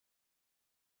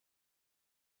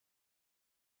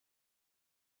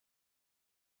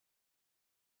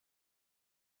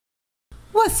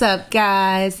What's up,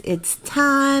 guys? It's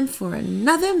time for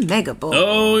another Megabowl.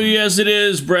 Oh, yes, it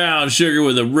is. Brown sugar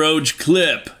with a roach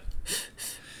clip.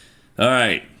 All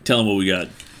right, tell them what we got.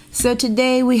 So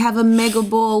today we have a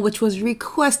Megabowl, which was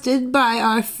requested by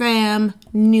our fam,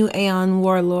 Newaeon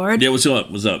Warlord. Yeah, what's up?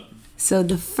 What's up? So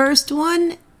the first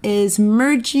one is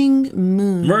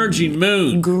MergingMoon.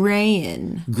 MergingMoon.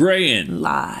 Greyen.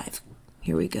 Live.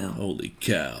 Here we go. Holy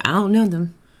cow. I don't know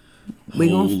them.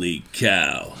 Holy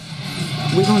cow.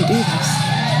 We're gonna do this.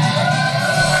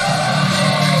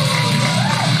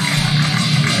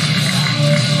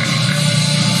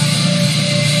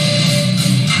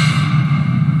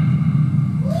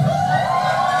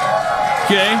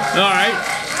 Okay, all right.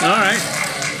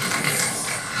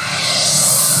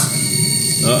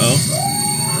 Uh-oh.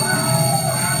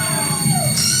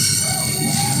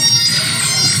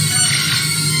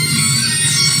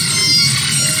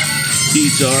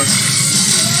 Guitar.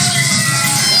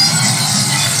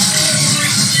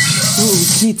 Ooh,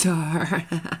 guitar.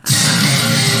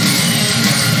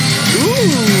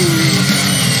 Ooh.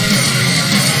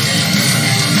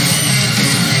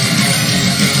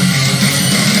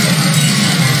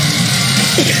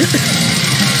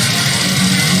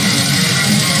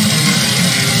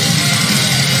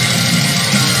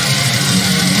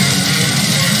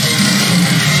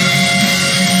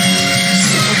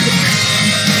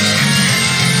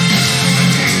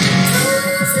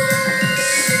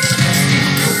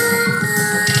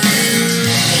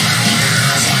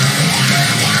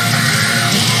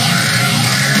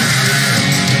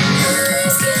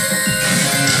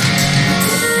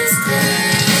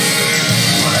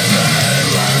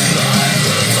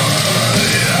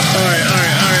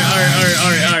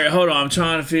 I'm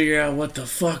trying to figure out what the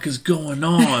fuck is going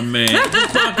on, man. What the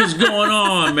fuck is going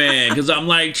on, man? Because I'm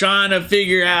like trying to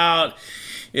figure out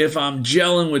if I'm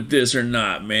gelling with this or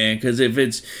not, man. Because if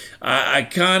it's, I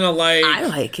kind of like. I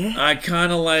like it. I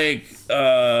kind of like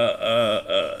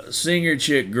singer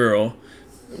chick girl.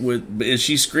 Is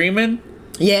she screaming?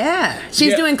 Yeah,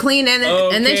 she's doing clean and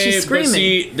then she's screaming. But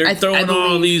see, they're throwing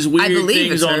all these weird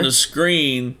things on the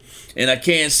screen. And I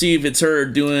can't see if it's her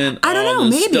doing all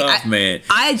this stuff, man.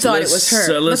 I thought it was her.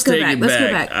 So let's take it back. Let's go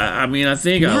back. I mean, I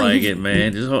think I like it,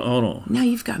 man. Just hold on. Now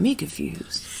you've got me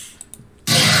confused.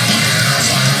 Okay,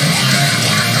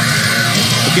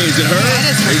 is it her?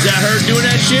 Is that her doing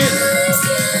that shit?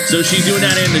 So she's doing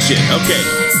that in the shit. Okay.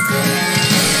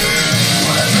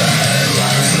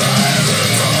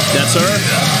 That's her?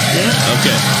 Yeah.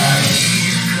 Okay.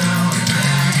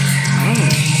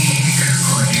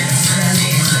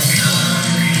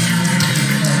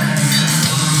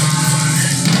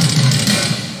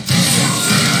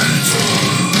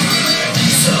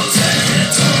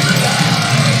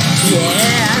 Yeah,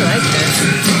 I like this.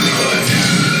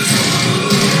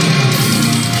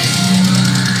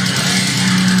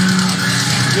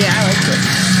 Yeah, I like this.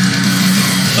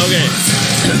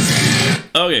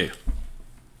 Okay.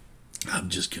 I'm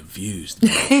just confused.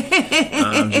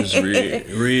 I'm just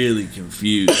really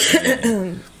confused.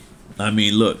 Man. I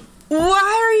mean, look. Why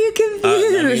are you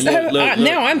confused? Look.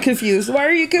 Now I'm confused. Why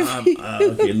are you confused?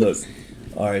 Okay, look.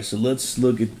 All right, so let's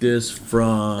look at this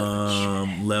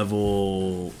from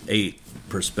level 8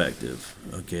 perspective.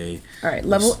 Okay. All right,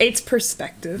 level 8's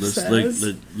perspective.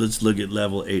 Let's look at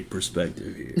level 8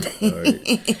 perspective here. All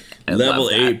right. Level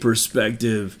 8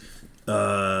 perspective.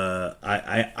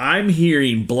 I'm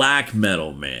hearing black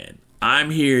metal, man.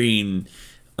 I'm hearing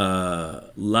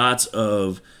lots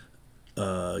of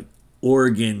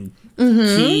organ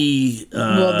key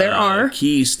well, there are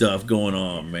key stuff going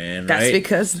on, man. That's right?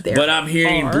 because there But I'm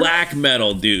hearing black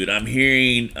metal, dude. I'm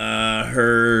hearing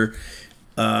her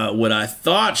what I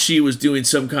thought she was doing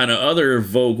some kind of other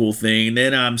vocal thing,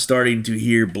 then I'm starting to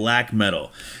hear black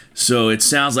metal. So it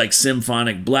sounds like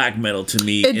symphonic black metal to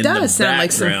me. It does sound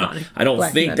like symphonic. I don't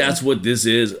think that's what this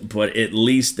is, but at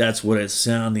least that's what it's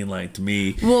sounding like to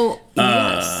me. Well,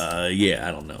 yes. Yeah,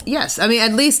 I don't know. Yes, I mean,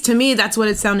 at least to me, that's what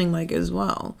it's sounding like as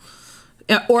well.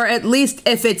 Or at least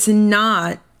if it's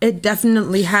not, it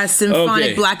definitely has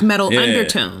symphonic black metal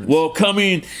undertones. Well,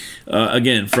 coming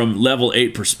again from level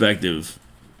 8 perspective.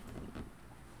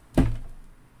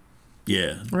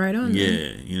 Yeah. Right on. Yeah,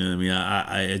 man. You know what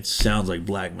I mean? It sounds like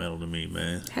black metal to me,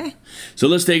 man. Hey. So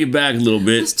let's take it back a little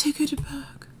bit. Let's take it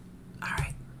back. All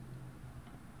right.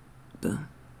 Boom.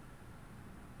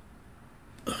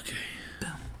 Okay. Boom.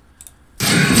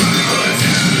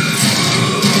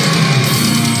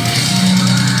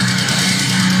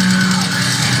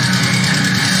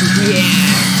 Yeah.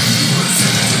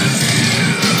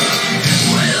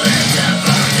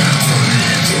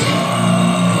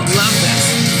 Love this.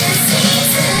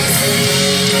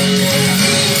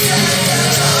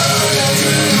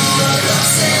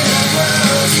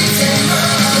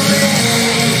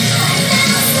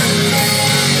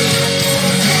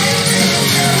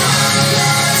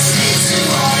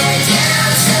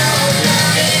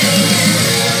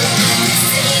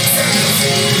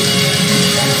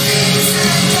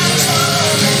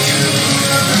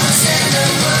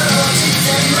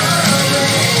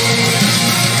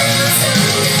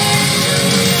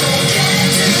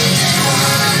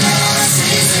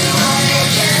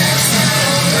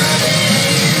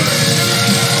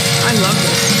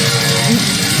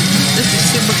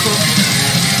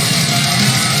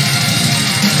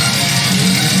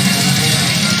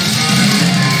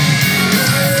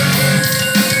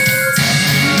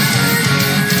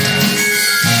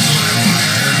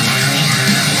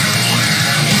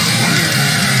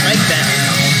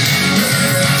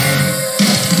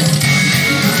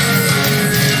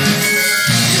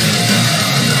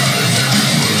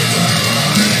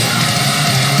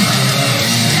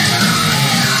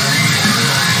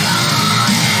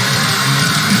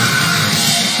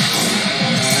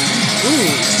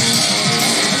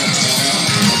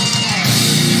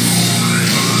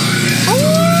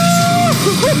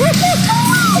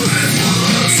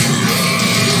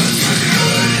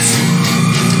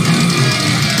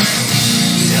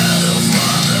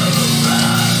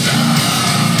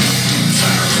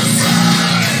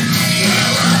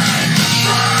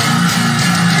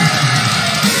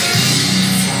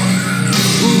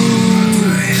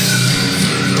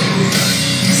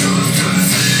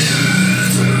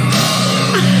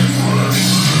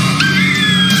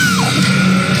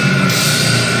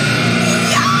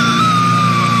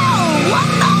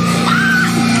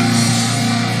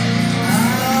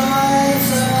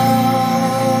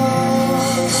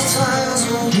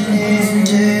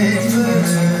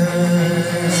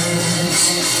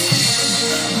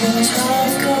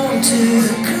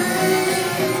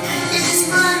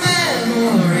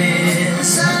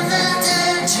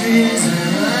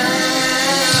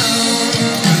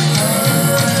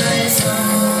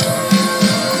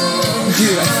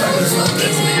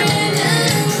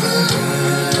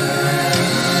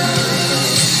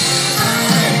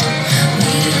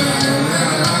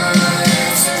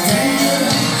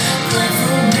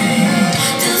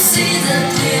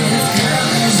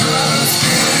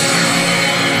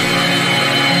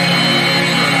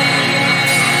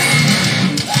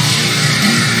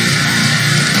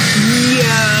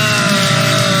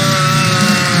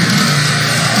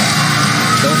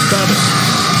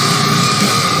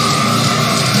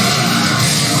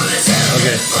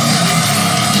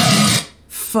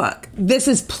 fuck. This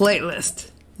is playlist.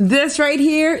 This right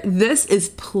here, this is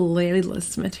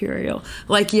playlist material.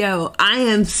 Like, yo, I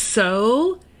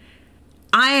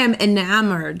am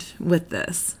enamored with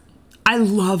this. I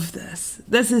love this.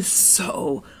 This is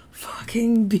so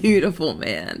fucking beautiful,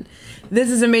 man. This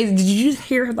is amazing. Did you just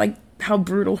hear, like, how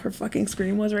brutal her fucking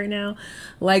scream was right now?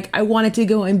 Like, I wanted to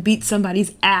go and beat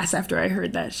somebody's ass after I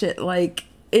heard that shit. Like,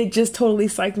 it just totally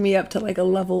psyched me up to, like, a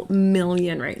level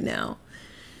 1,000,000 right now.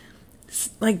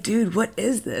 Like, dude, what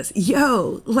is this?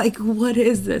 Yo, like, what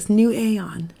is this?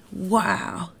 Newaeon.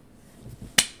 Wow.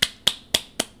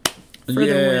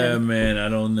 Yeah, man, I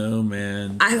don't know,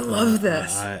 man. I love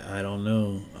this. I don't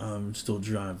know. I'm still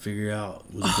trying to figure out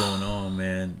what's going on,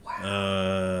 man.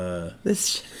 Wow. This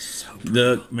shit is so brutal.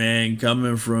 Look, man,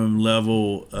 coming from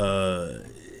level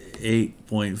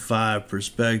 8.5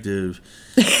 perspective,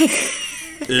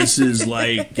 this is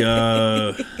like, you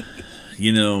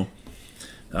know,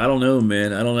 I don't know,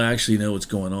 man. I don't actually know what's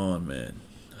going on, man.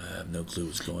 I have no clue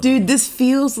what's going on. Dude, this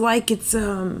feels like it's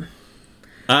I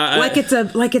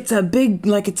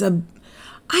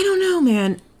don't know,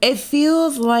 man. It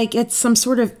feels like it's some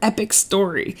sort of epic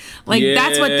story. Like, yeah,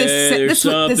 that's what this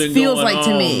feels like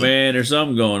to me. Man, there's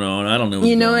something going on. I don't know what's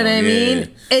you know going what on. I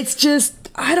mean? It's just,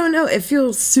 I don't know. It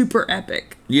feels super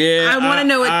epic. Yeah, I want to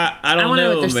know what I don't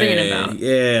know what they're saying about.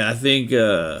 Yeah, I think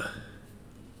I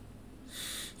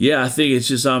think it's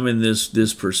just I'm in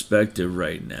this perspective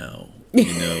right now. You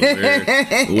know,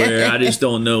 where I just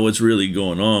don't know what's really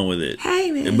going on with it. Hey,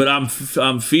 man. But I'm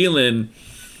feeling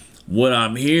what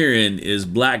I'm hearing is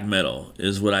black metal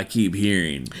is what I keep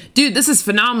hearing. Dude, this is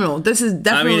phenomenal. This is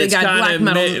definitely got black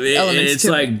metal elements. It's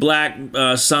like black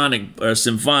sonic or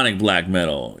symphonic black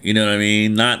metal. You know what I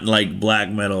mean? Not like black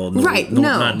metal, right?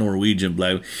 Not Norwegian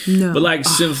black, no, but like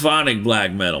symphonic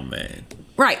black metal, man.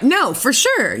 Right? No, for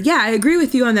sure. Yeah, I agree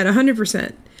with you on that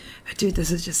 100%. Dude,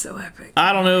 this is just so epic.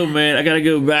 I don't know, man. I gotta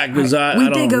go back because I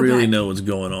don't really know what's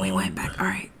going on. We went back. All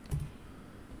right.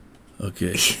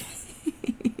 Okay.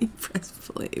 Press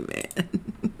play, man.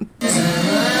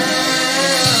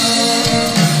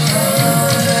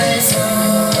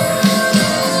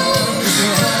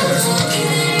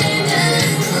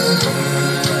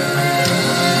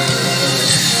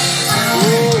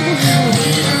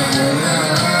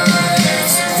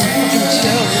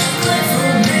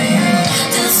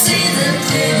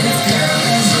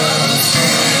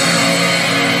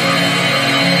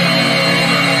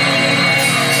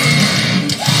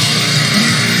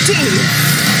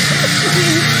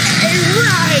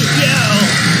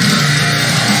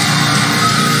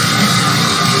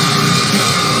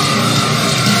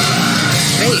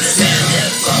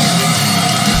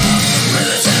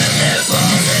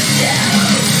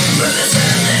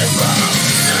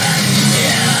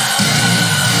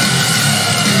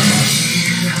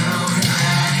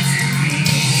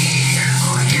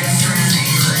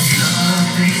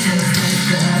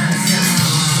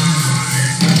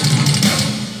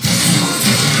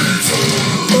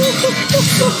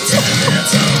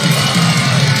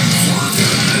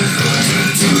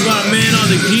 My man on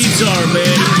the guitar,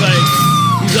 man.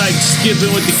 He's like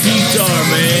skipping with the guitar,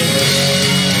 man.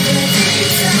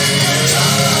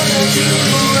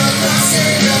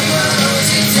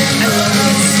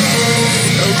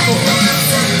 So cool.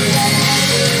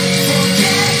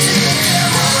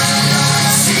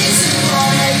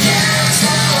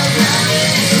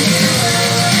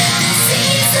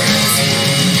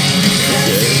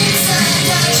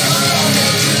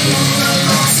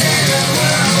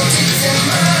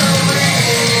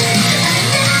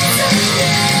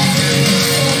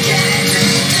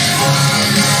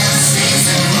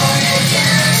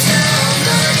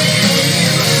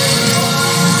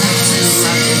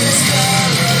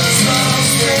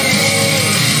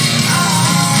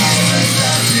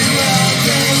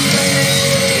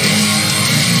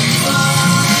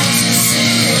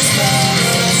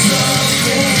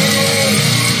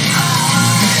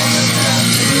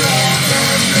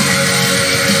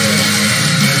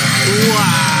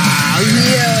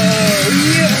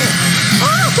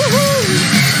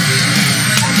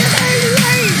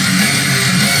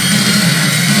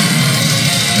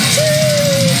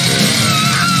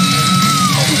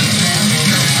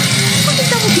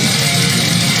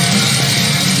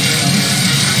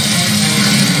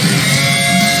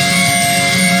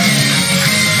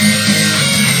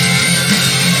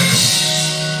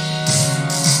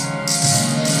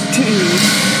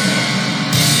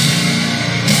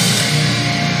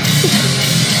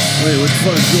 Wait, what the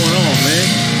fuck is going on, man?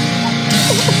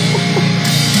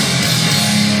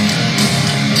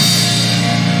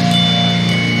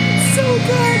 So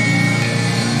good.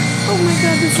 Oh my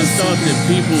god, this is have thought that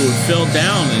people fell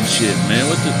down and shit, man.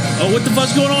 What the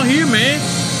fuck's going on here, man?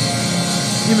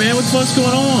 Hey, man, what the fuck's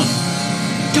going on?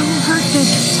 Don't hurt the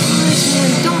guitars,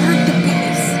 man. Don't hurt the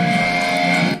bass.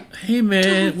 Hey,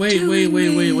 man. Wait, hold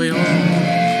on.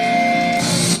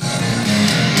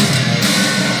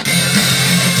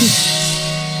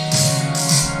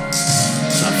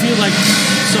 I feel like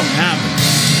something happened.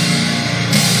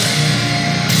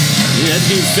 Yeah, that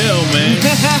dude fell, man.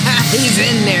 He's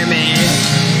in there, man.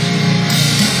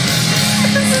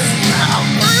 This is so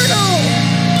brutal.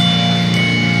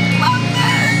 Love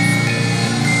this.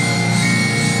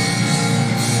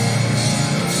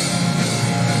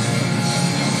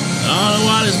 I don't know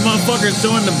why this motherfucker's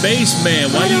throwing the bass,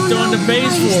 man. Why are you throwing the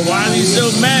bass for? Why are you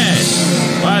so mad?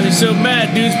 Why are they so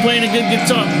mad? Dude's playing a good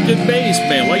guitar, good bass,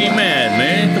 man. Why you mad,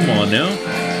 man? Come on now.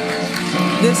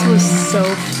 This was so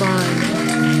fun.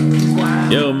 Wow.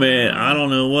 Yo, man, I don't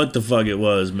know what the fuck it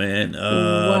was, man.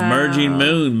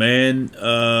 MergingMoon, man.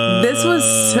 This was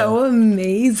so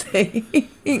amazing.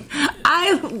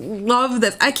 I love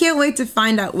this. I can't wait to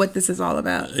find out what this is all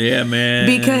about. Yeah, man.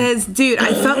 Because, dude,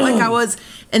 I felt like I was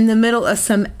in the middle of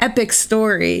some epic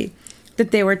story that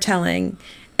they were telling.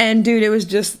 And, dude, it was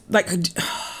just like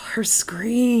her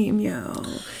scream, yo.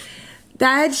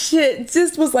 That shit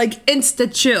just was like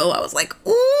insta chill. I was like,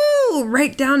 ooh,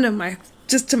 right down to my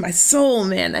soul,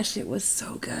 man. That shit was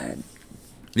so good.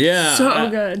 Yeah, so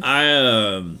good.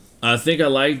 I think I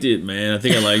liked it, man. I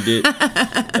think I liked it.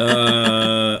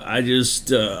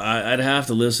 I'd have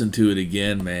to listen to it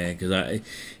again, man, because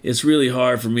it's really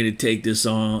hard for me to take this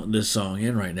song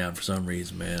in right now for some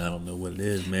reason, man. I don't know what it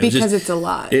is, man. Because it's a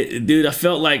lot. Dude, I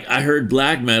felt like I heard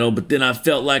black metal, but then I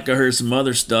felt like I heard some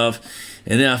other stuff.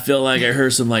 And then I felt like I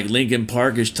heard some like Linkin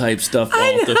Parkish type stuff.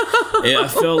 I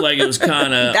felt like it was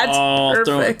kind of all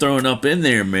thrown up in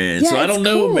there, man. Yeah, so I don't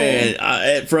know, cool.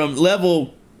 Man. From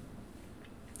level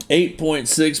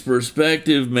 8.6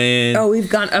 perspective, man. Oh, we've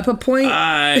gone up a point.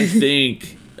 I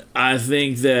think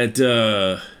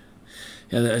that.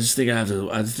 Yeah, I just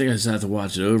have to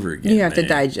watch it over again. You have to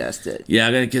digest it.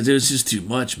 Yeah, because it was just too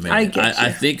much, man.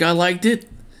 I think I liked it.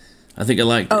 I think I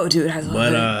liked it. Oh, dude, I love it.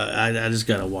 But I just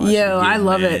gotta watch it. Yo, again, I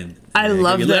love man. it. I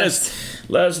love this.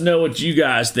 Let us know what you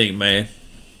guys think, man.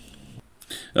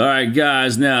 All right,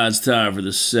 guys, now it's time for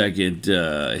the second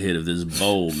hit of this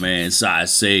bowl, man.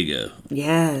 Saiseiga.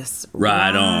 Yes.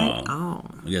 Right on.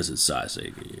 I guess it's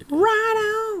Saiseiga. Yeah.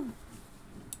 Right on.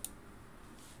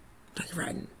 Like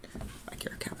riding like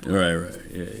your capital. Right.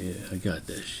 Yeah. I got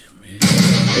that shit, man.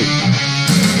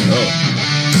 Oh.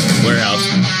 Warehouse.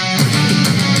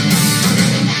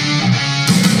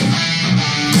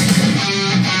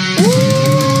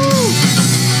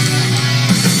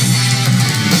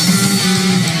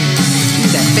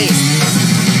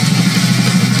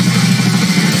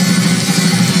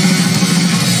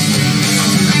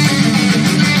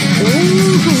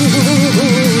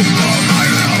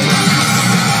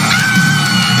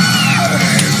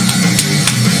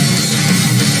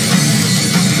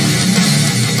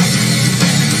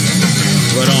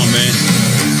 Right on, man.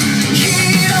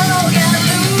 Hold on.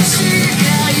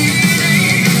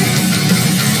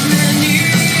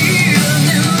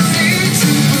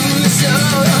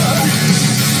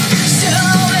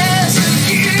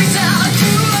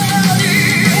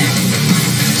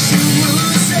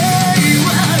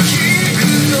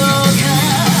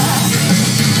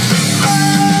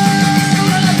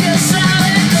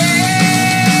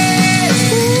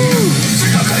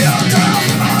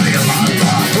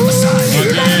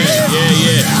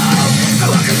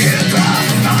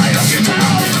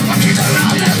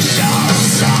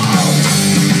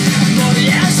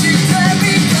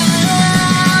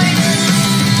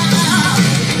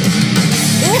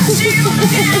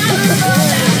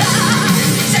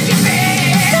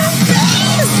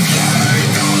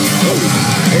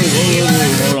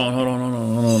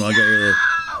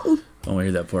 I want to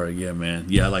hear that part again, man.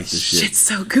 Yeah, I like this shit. Shit's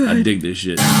so good. I dig this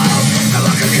shit.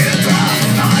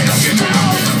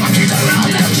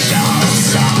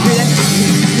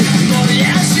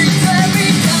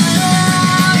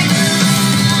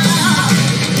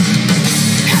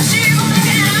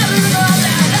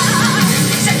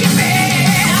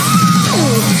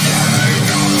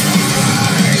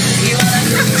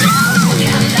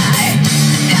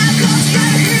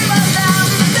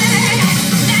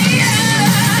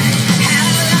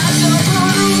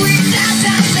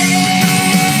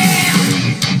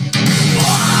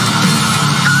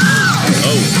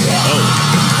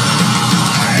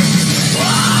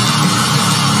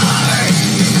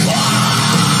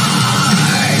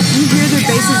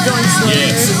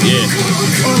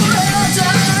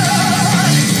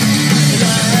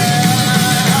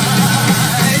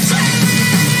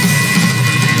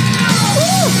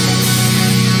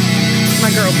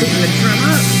 Beating the drum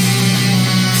up.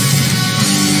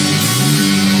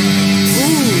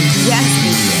 Ooh, yes,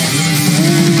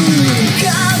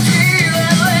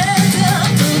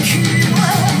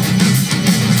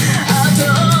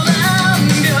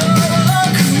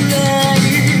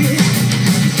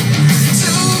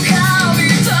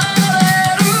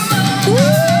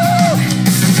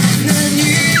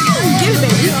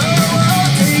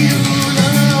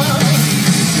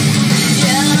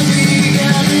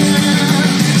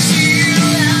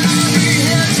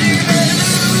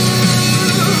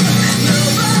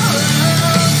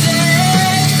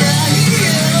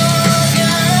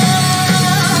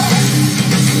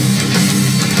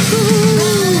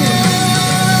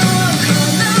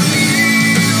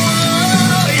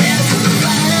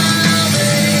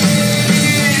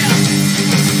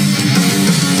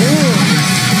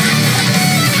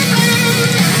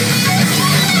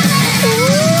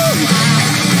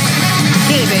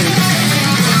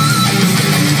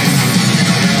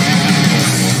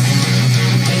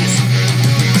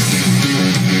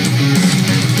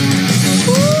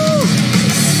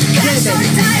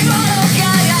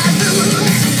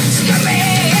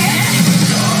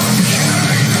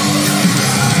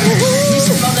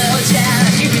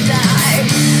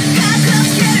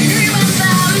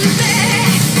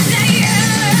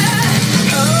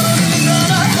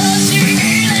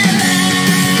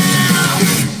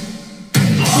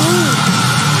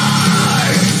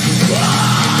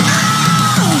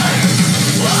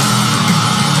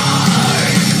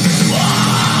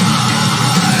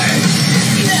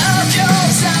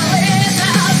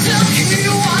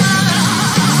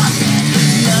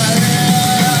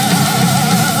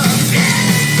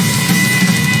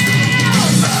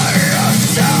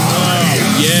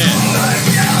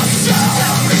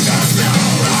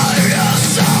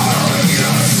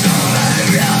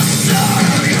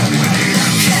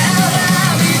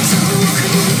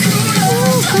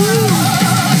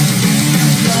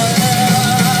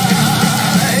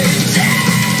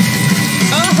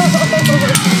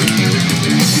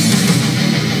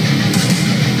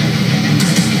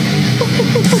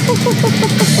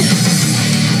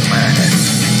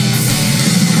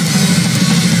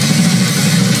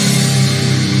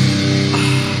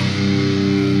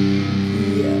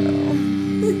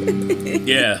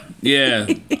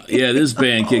 Yeah, this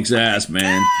band kicks ass,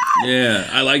 man. Yeah,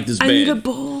 I like this band. I need a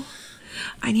bowl.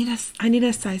 I need a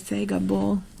Saiseiga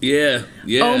bowl. Yeah.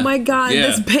 Oh my god,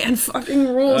 this band fucking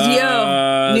rules,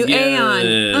 yo.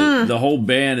 Newaeon. The whole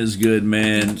band is good,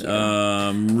 man.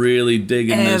 Really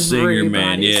digging this singer,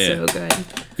 man. Yeah. So good.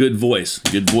 Good voice.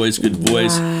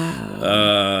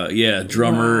 Wow. Yeah,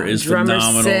 drummer is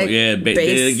phenomenal. Sick. Yeah,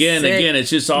 again, it's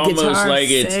just almost Guitar like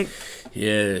sick.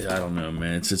 Yeah, I don't know,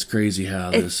 man. It's crazy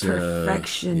how it's this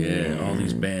perfection. Man. All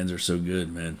these bands are so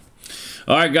good, man.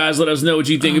 All right, guys, let us know what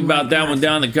you think about that one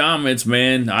down in the comments,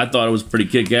 man. I thought it was pretty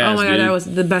kick-ass. Oh my god, dude. that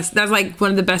was the best. That's like one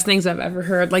of the best things I've ever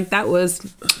heard. Like that was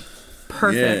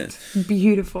perfect,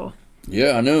 beautiful.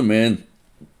 Yeah, I know, man.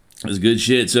 It was good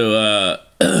shit. So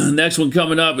next one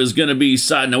coming up is going to be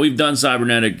Now we've done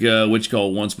Cybernetic Witch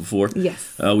Cult once before.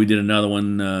 Yes. We did another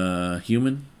one,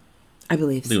 Human. I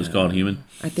believe so. It was called Human.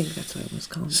 I think that's what it was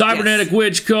called. Cybernetic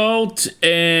Witch Cult,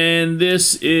 and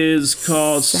this is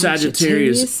called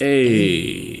Sagittarius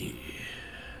A.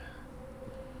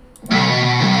 Ooh,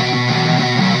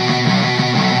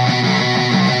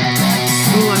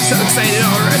 I'm so excited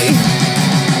already.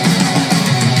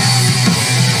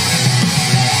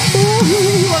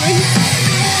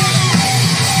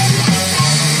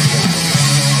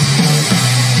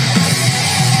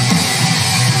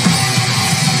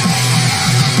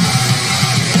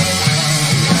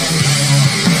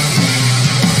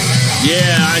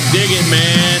 Yeah, I dig it,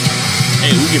 man.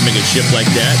 Hey, we can make a ship like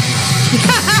that.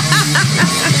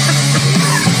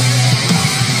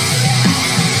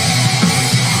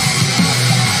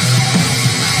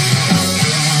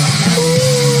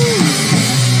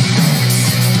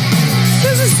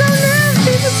 This is so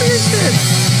nasty. This is shit.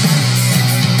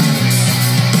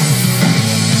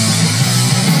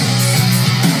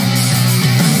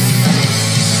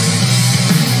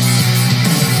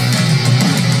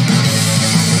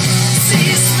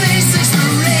 Space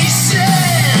exploration,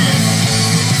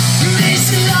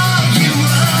 mission all you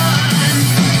want.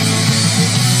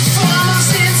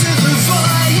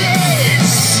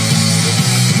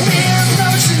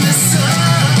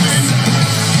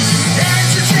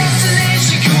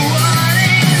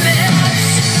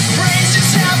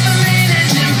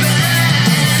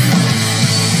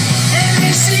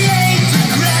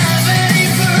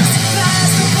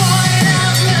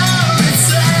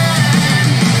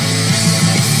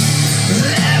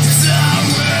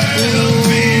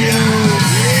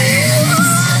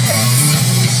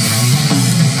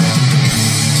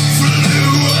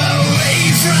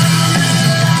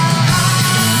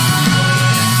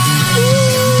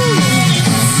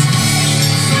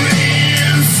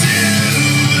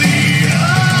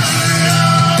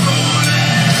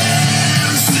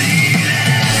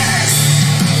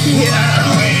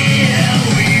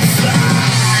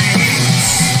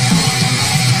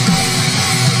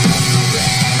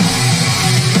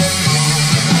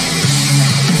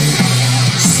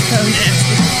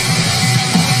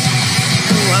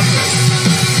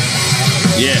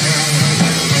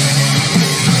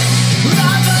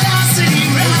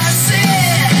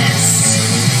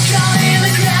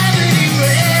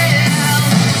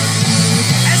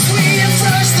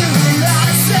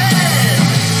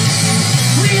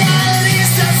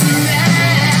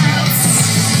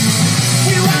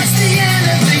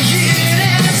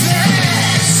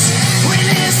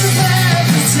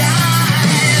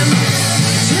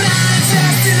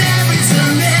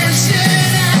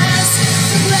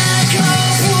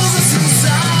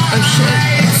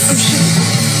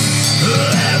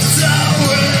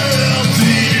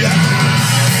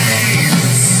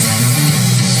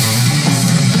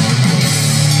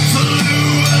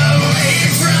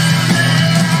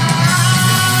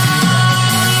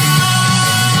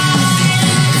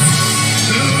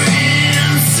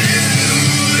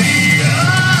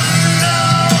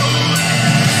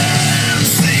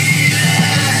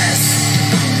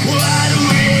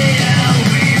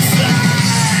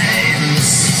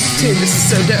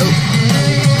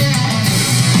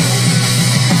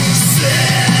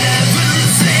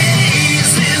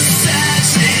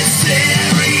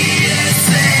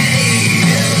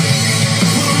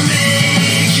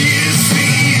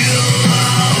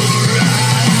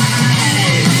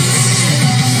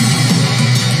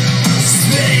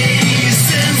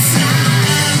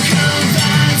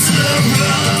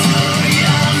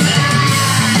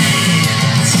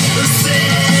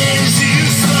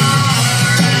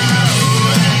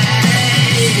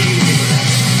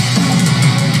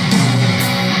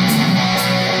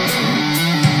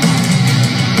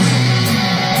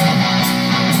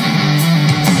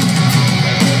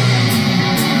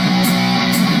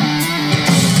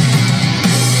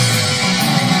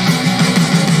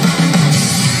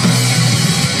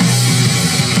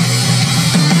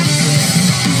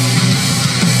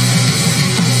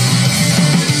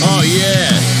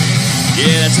 yeah.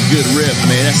 Yeah, that's a good riff,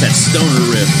 man. That's that stoner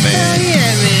riff, man. Hell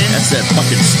yeah, man. That's that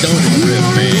fucking stoner riff,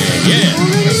 man. Yeah.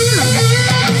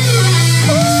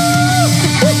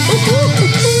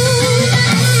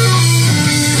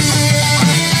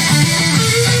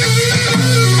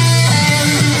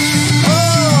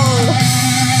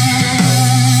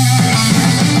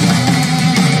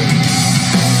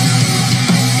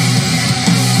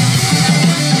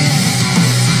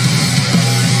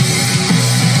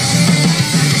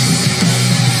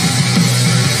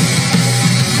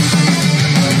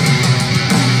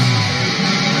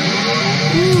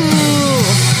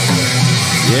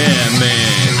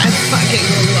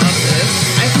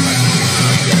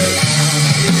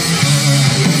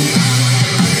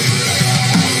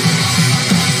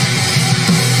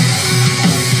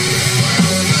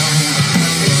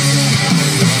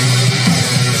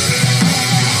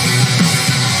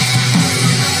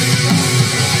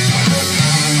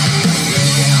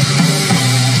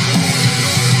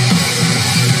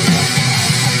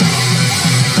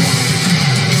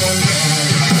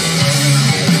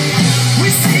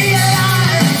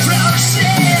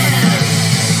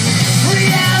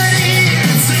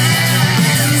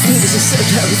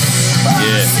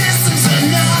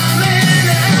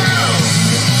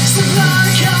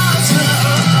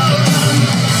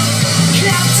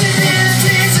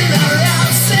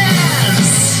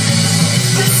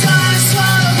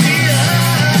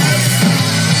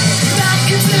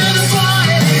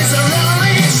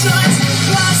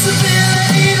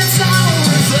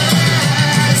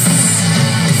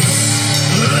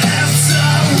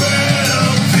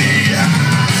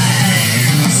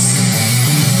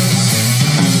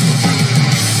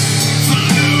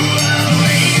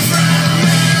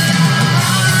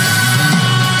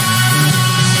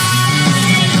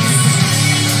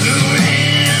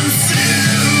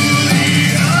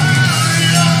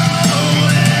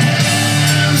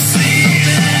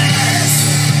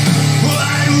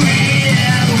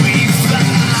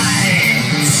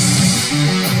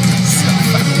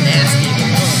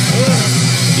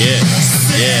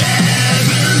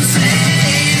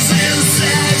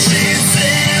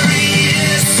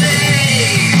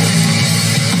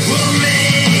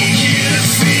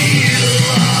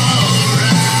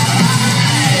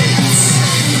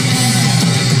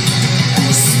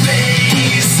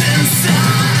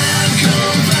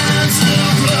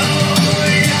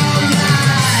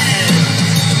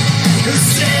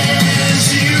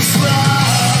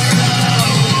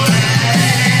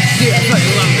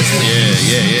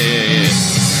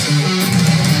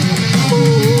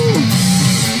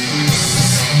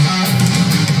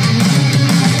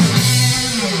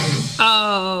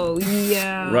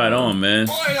 Right on, man.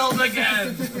 Boiled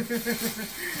again. Have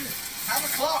a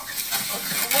clock.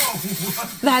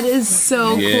 Whoa. That is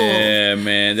so cool. Yeah,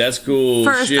 man, that's cool.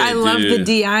 First, shit, I love dude.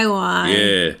 the DIY.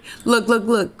 Yeah. Look.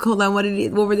 Hold on. What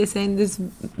were they saying? This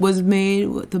was made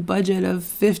with a budget of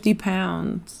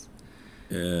 £50.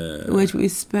 Yeah. Which we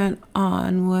spent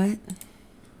on what?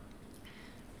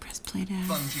 Press play down.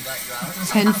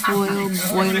 10 foil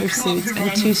boiler suits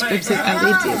and 2 strips of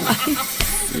LED lights.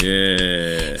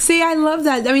 Yeah. See, I love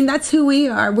that. I mean, that's who we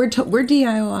are. We're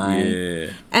DIY.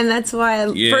 Yeah. And that's why,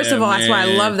 first of all, that's why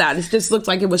I love that. It just looked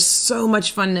like it was so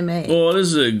much fun to make. Well,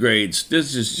 this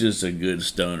is just a good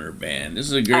stoner band. This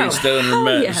is a great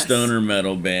stoner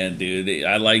metal band, dude.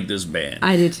 I like this band.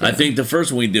 I do too. I think the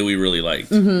first one we did, we really liked.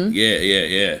 Mm-hmm.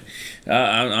 Yeah.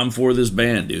 I'm for this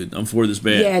band, dude. I'm for this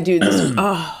band. Yeah, dude. This is, Let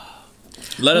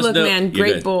us know. Look, man,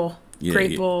 great bull. Yeah,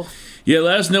 great bull. Yeah,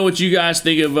 let us know what you guys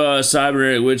think of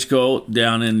Cybernetic Witch Cult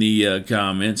down in the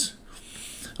comments.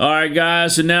 All right,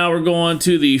 guys, so now we're going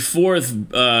to the fourth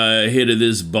hit of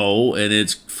this bowl, and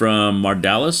it's from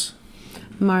Mardelas.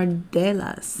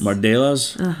 Mardelas.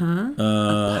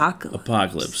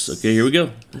 Apocalypse. Okay, here we go.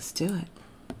 Let's do it.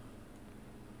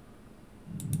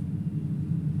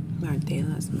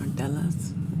 Mardelas.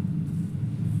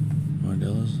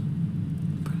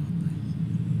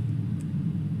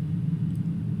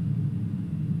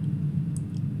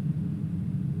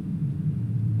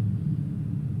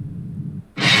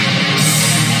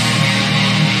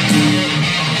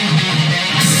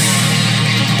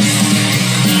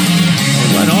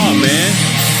 Right on, man.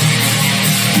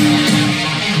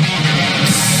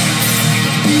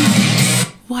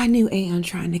 Why Newaeon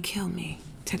trying to kill me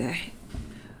today?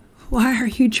 Why are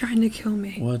you trying to kill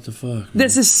me? What the fuck? Man?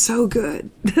 This is so good.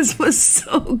 This was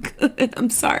so good. I'm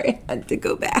sorry I had to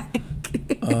go back.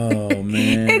 Oh,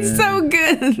 man. It's so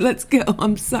good. Let's go.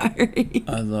 I'm sorry.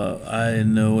 I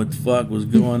didn't know what the fuck was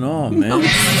going on, man. So good.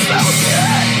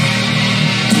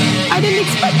 I didn't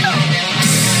expect that.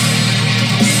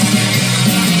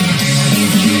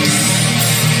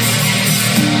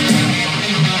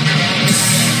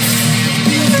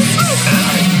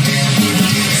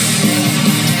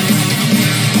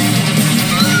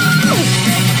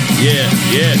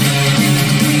 Yeah.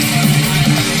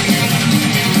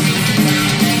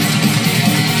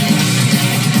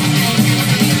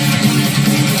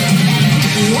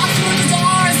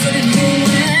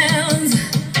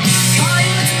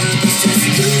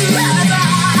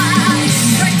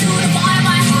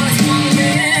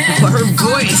 Her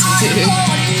voice,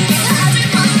 dude.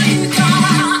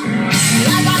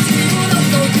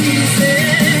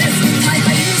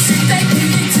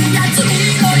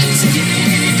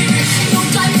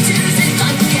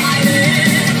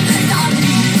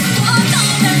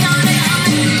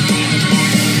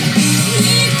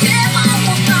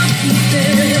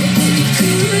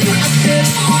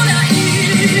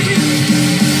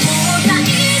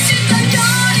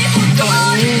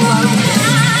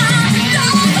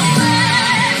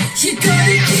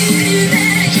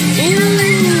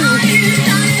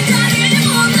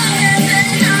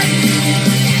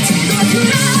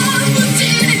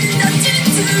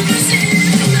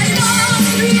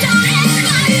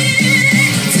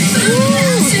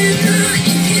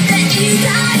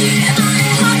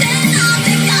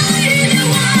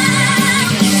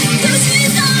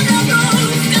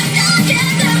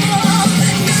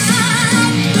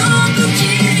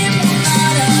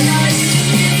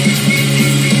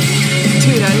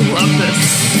 Dude, I love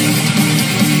this.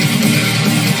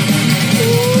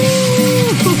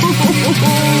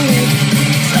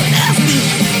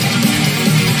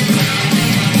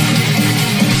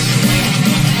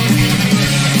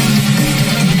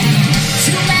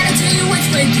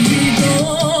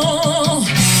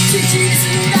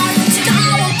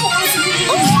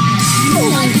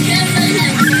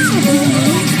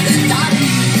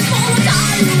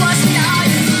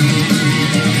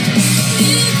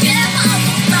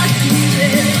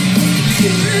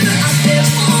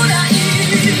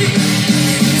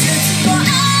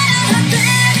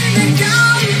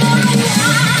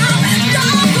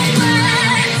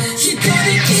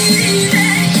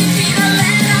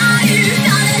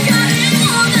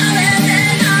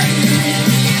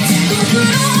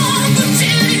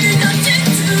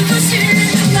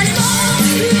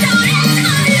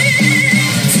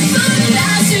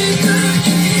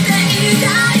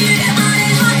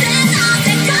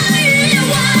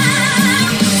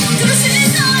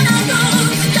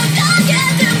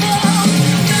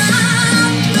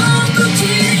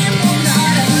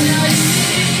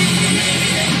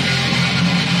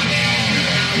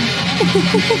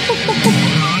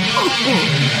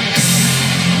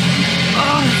 So nasty.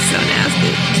 Oh, it's so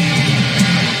nasty.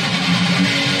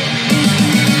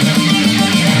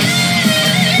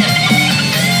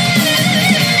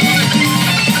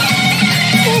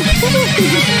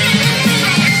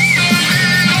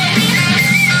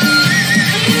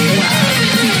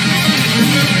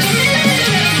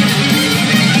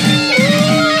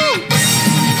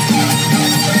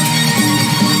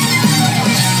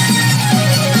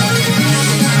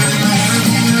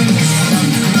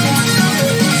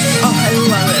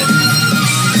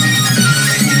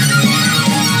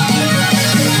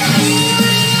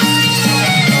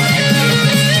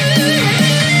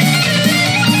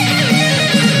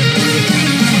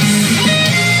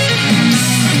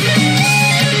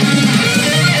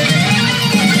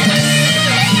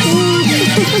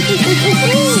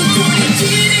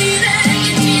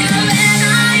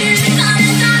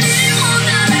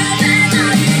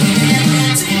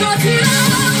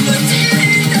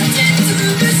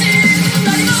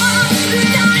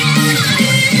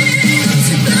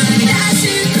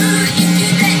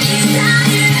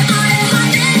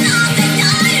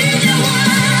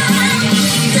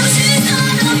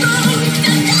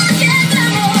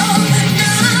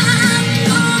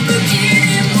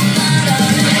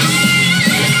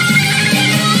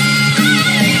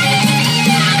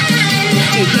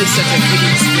 Such a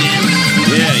beast, man.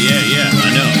 Yeah, I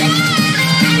know.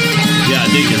 Yeah, I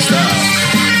dig his style.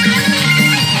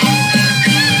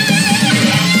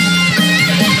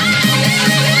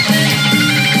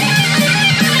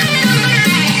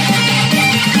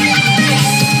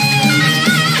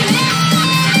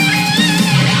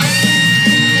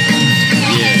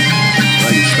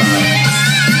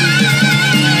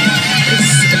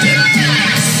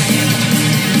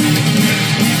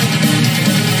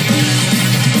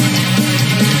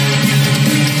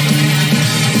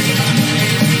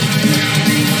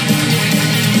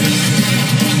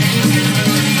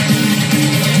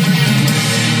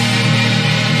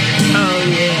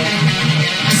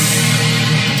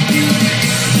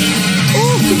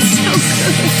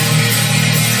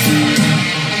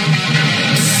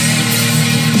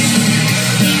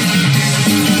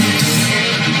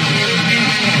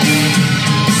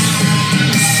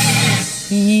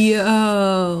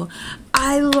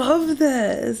 love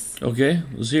this. Okay,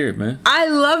 let's hear it, man. I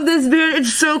love this video.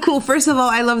 It's so cool. First of all,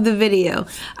 I love the video.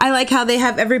 I like how they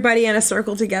have everybody in a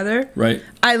circle together. Right.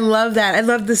 I love that. I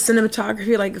love the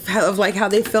cinematography, like how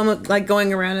they film it, like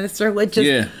going around in a circle. It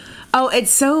just, oh,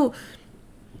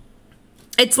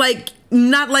 it's like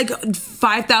not like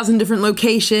 5,000 different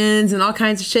locations and all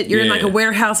kinds of shit. You're in like a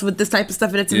warehouse with this type of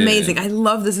stuff, and it's amazing. I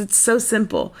love this. It's so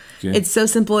simple. It's so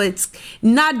simple. It's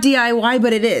not DIY,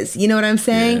 but it is. You know what I'm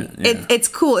saying? It's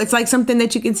cool. It's like something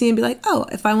that you can see and be like, oh,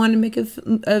 if I want to make a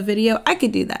video, I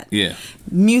could do that. Yeah.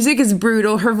 Music is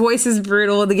brutal. Her voice is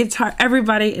brutal. The guitar,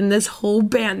 everybody in this whole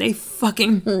band, they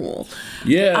fucking rule.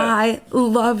 Yeah. I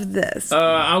love this.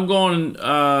 I'm going,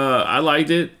 I liked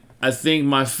it. I think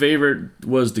my favorite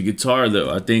was the guitar, though.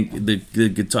 I think the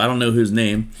guitar. I don't know his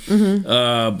name,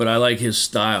 but I like his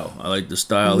style. I like the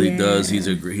style he does. He's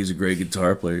a great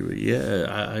guitar player. But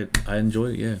yeah, I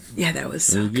enjoyed it. Yeah, that was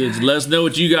so good. Let us know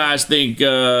what you guys think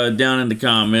down in the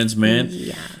comments, man.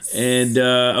 Yes. And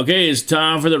okay, it's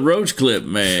time for the roach clip,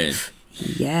 man.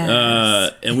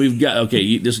 Yes. And we've got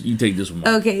you take this one,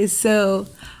 Mom. Okay, so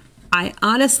I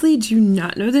honestly do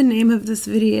not know the name of this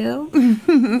video,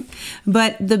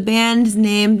 but the band's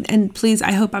name, and please,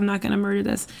 I hope I'm not going to murder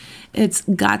this. It's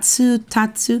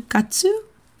Gotsu-Totsu-Kotsu.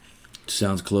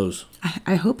 Sounds close.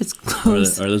 I hope it's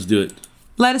close. All right, let's do it.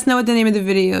 Let us know what the name of the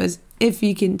video is, if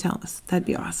you can tell us. That'd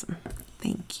be awesome.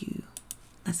 Thank you.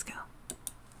 Let's go.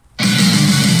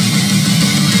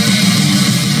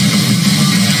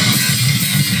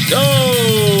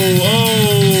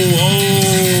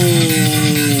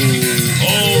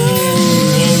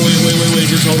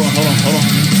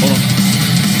 Hold on.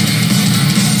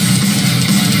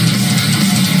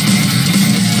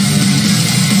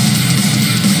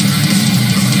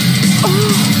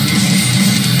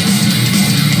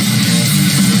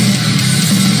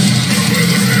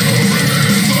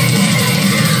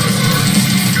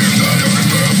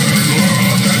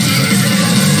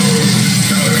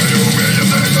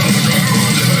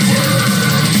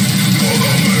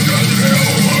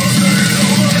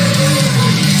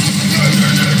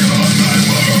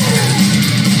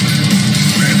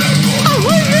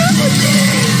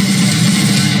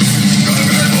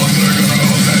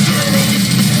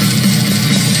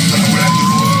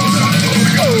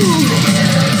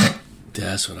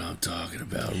 That's what I'm talking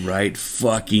about. Right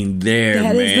fucking there,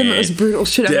 man. That is the most brutal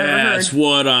shit I've ever heard. That's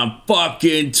what I'm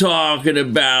fucking talking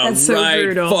about. That's so right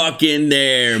brutal. Fucking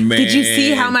there, man. Did you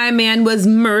see how my man was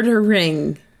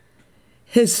murdering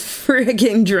his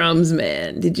frigging drums,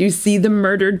 man? Did you see the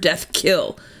murder, death,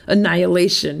 kill,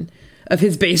 annihilation of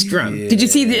his bass drum? Did you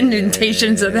see the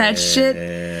indentations of that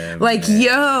shit? Like,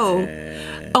 yo.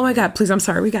 Oh my God, please, I'm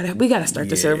sorry. We gotta start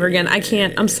this over again. I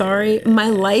can't. I'm sorry. My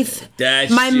life,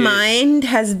 my mind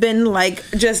has been like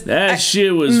just that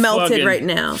shit was melted right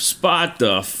now. Spot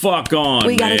the fuck on,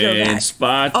 we gotta go back.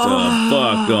 Spot the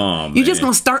fuck on, man. You just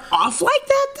gonna start off like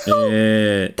that, though?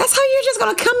 Yeah. That's how you're just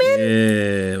gonna come in?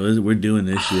 Yeah, we're doing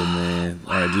this shit, man.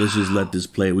 All right, let's just let this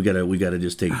play. We gotta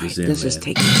just take this in, let's man. just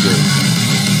take it.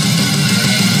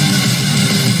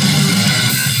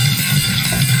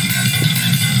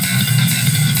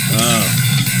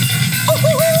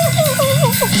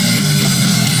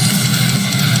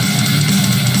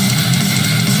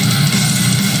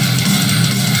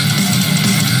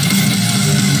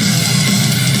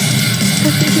 I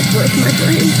think it broke my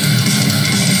brain.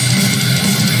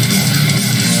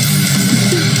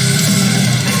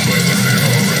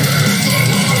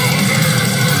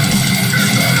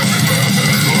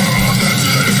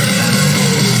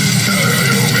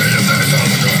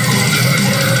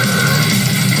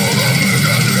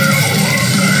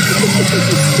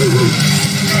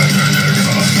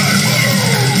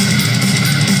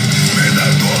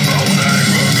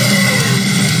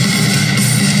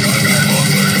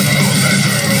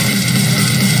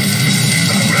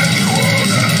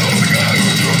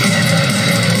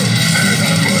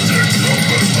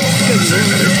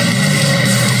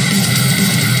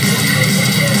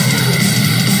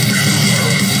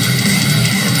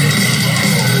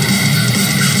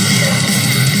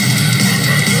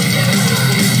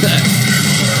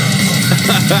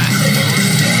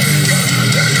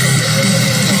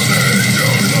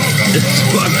 This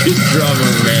fucking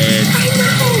drummer, man.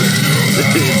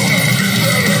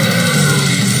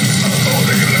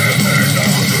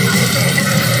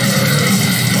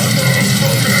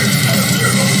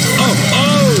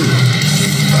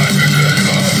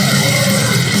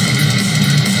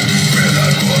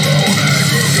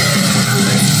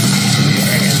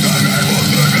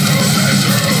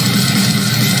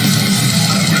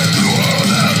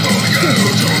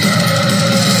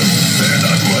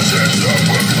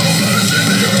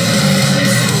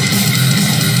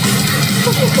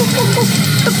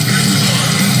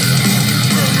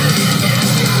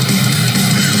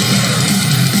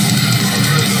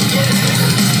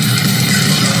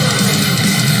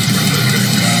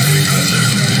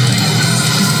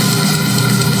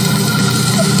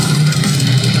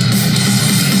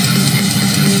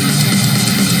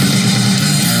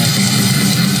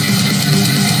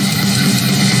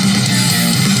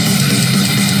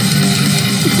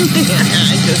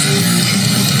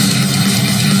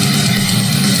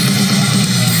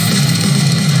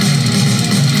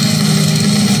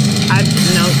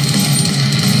 Nope.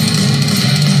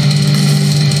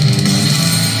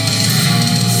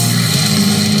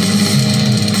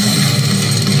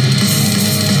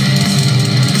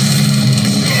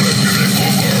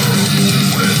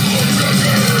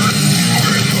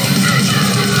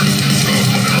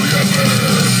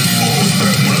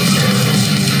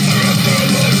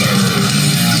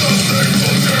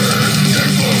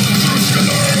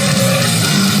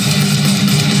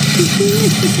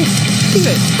 Keep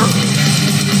it.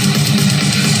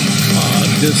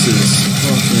 This is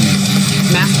fucking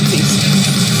Masterpiece.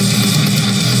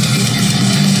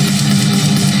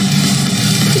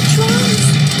 The drums.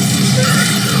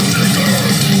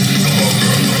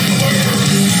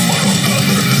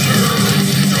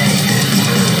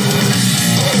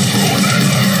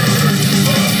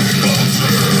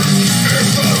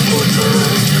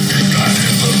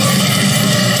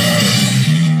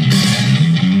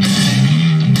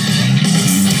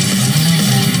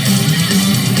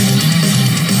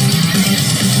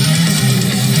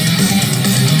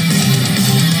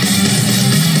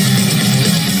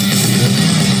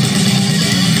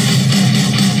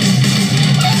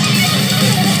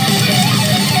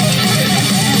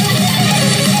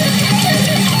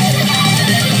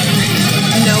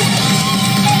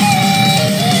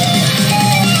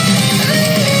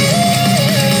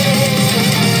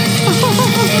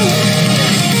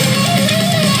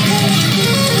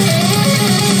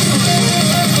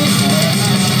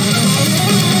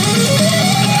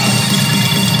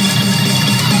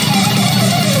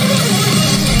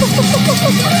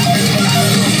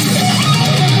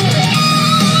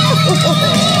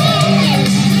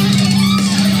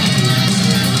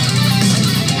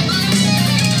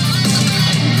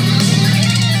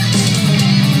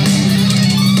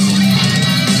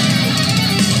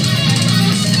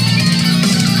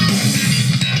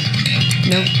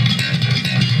 Nope.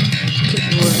 Good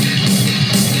lord.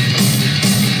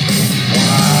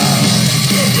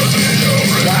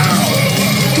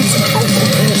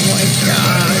 Oh my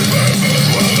god.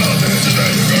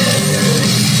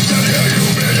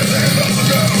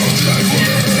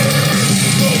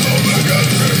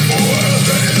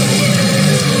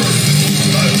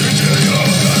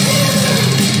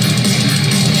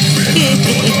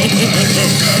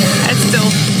 That still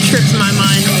trips my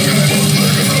mind.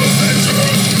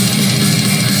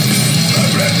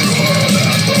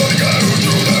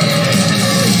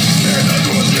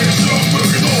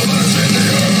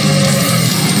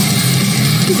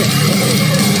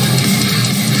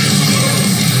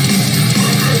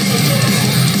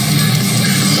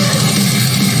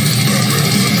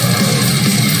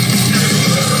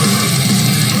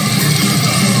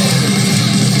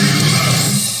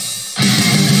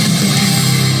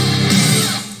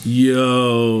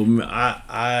 Yo,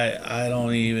 I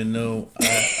don't even know.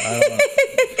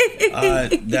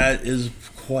 That is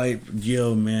quite,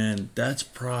 yo, man. That's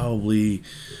probably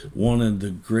one of the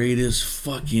greatest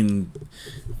fucking,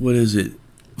 what is it?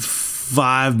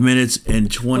 5 minutes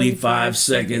and 25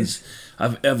 seconds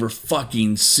I've ever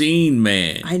fucking seen,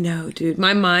 man. I know, dude.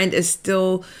 My mind is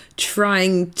still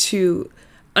trying to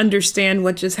understand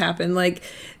what just happened. Like,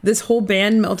 this whole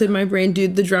band melted my brain,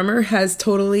 dude. The drummer has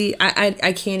totally,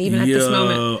 I can't even at this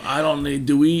moment. I don't know.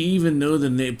 Do we even know the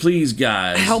name? Please,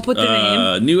 guys. Help with the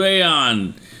name.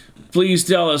 Newaeon. Please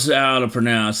tell us how to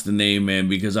pronounce the name, man,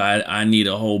 because I need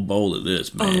a whole bowl of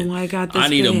this, man. Oh my god, this I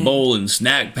need band. a bowl and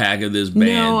snack pack of this band.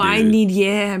 No, dude. I need,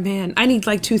 yeah, man. I need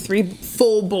like 2-3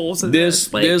 full bowls of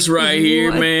this. Like, this right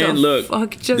here, man. What the Look,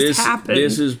 fuck just happened?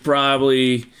 This is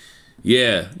probably,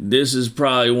 this is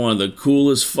probably one of the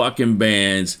coolest fucking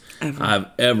bands I've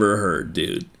ever heard,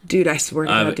 dude. Dude, I swear to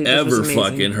God, dude, this was amazing.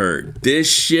 Fucking heard this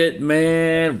shit,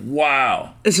 man.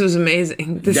 Wow, this was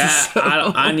amazing. This is so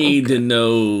I need to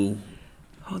know.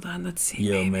 Hold on, let's see.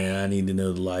 Yo, man, I need to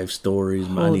know the life stories.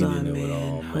 I need to know it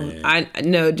all, man. I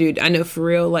know, dude. I know for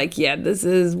real. Like, yeah, this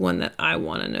is one that I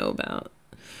want to know about.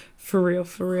 For real,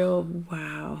 for real.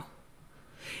 Wow.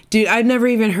 Dude, I've never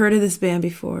even heard of this band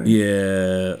before.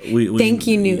 Yeah. Thank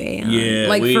you, Newaeon. Yeah.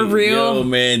 Like, for real. Yo,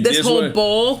 man, this whole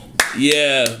bowl.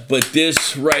 Yeah, but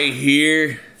this right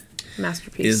here.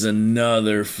 Masterpiece. Is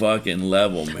another fucking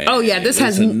level, man. Oh, yeah, this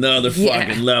has another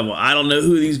fucking level. I don't know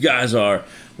who these guys are.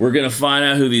 We're gonna find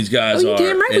out who these guys are,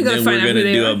 damn right and then we're gonna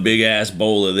do a big ass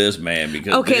bowl of this, man.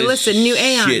 Because listen,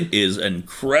 Newaeon, shit is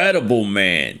incredible,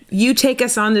 man. You take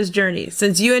us on this journey.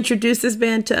 Since you introduced this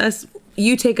band to us,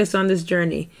 you take us on this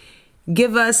journey.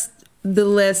 Give us the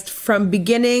list from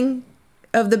beginning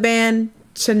of the band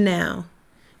to now.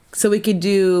 so we could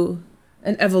do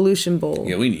an evolution bowl.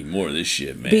 Yeah, we need more of this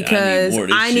shit, man. Because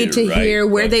I need to hear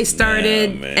where they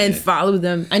started and follow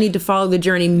them. I need to follow the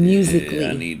journey musically. Yeah,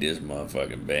 I need this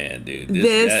motherfucking band, dude.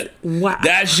 Wow.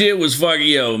 That shit was fucking,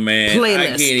 yo, man. Playlist. I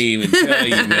can't even tell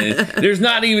you, man. There's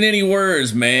not even any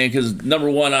words, man, because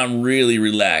number one, I'm really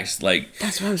relaxed. Like,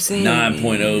 that's what I'm saying.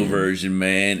 9.0 version,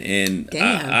 man. And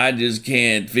I just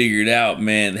can't figure it out,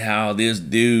 man, how this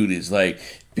dude is like,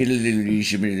 and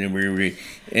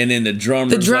then the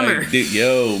drummer, like, dude,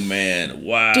 yo, man,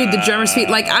 wow, dude, the drummer's feet.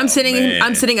 Like I'm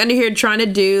sitting under here trying to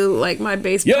do like my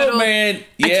bass pedal. Man,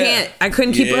 yeah, I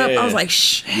couldn't keep up. I was like,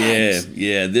 shit.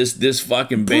 Yeah, this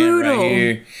fucking band right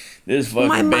here. This fucking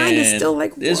my mind is still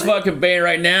like, this fucking band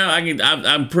right now.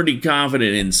 I'm pretty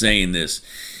confident in saying this.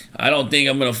 I don't think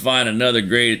I'm gonna find another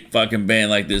great fucking band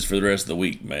like this for the rest of the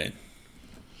week, man.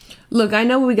 Look, I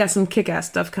know we got some kick-ass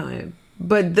stuff coming.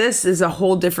 But this is a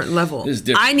whole different level.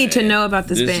 I need to know about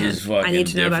this band. I need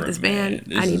to know about this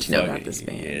band. I need to know about this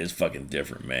band. Yeah, it's fucking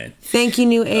different, man. Thank you,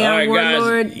 Newaeon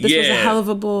Warlord. This was a hell of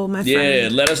a bowl, my friend. Yeah,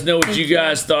 let us know what you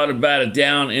guys thought about it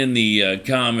down in the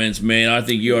comments, man. I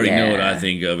think you already know what I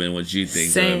think of and what you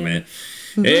think of it, man.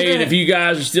 Hey, and if you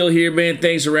guys are still here, man,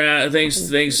 thanks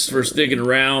for sticking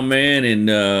around, man, and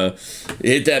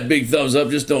hit that big thumbs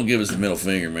up. Just don't give us the middle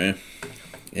finger, man.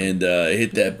 And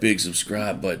hit that big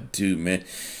subscribe button too, man.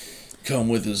 Come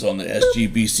with us on the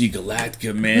SGBC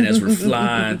Galactica, man, as we're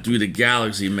flying through the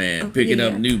galaxy, man, picking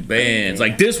up new bands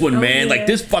like this one, man, like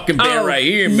this fucking band right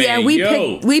here, man.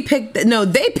 Yeah,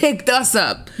 they picked us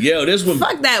up. Yo, this one.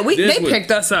 Fuck that. They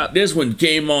picked us up. This one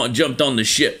jumped on the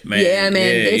ship, man. Yeah, man.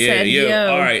 They said,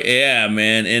 yo. All right, yeah,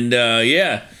 man, and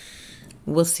yeah.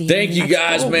 We'll see you. Thank you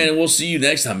guys, man, and we'll see you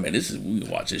next time, man. We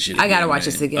watch this shit again, I gotta watch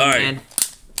this again, man.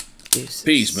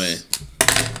 Peace, man.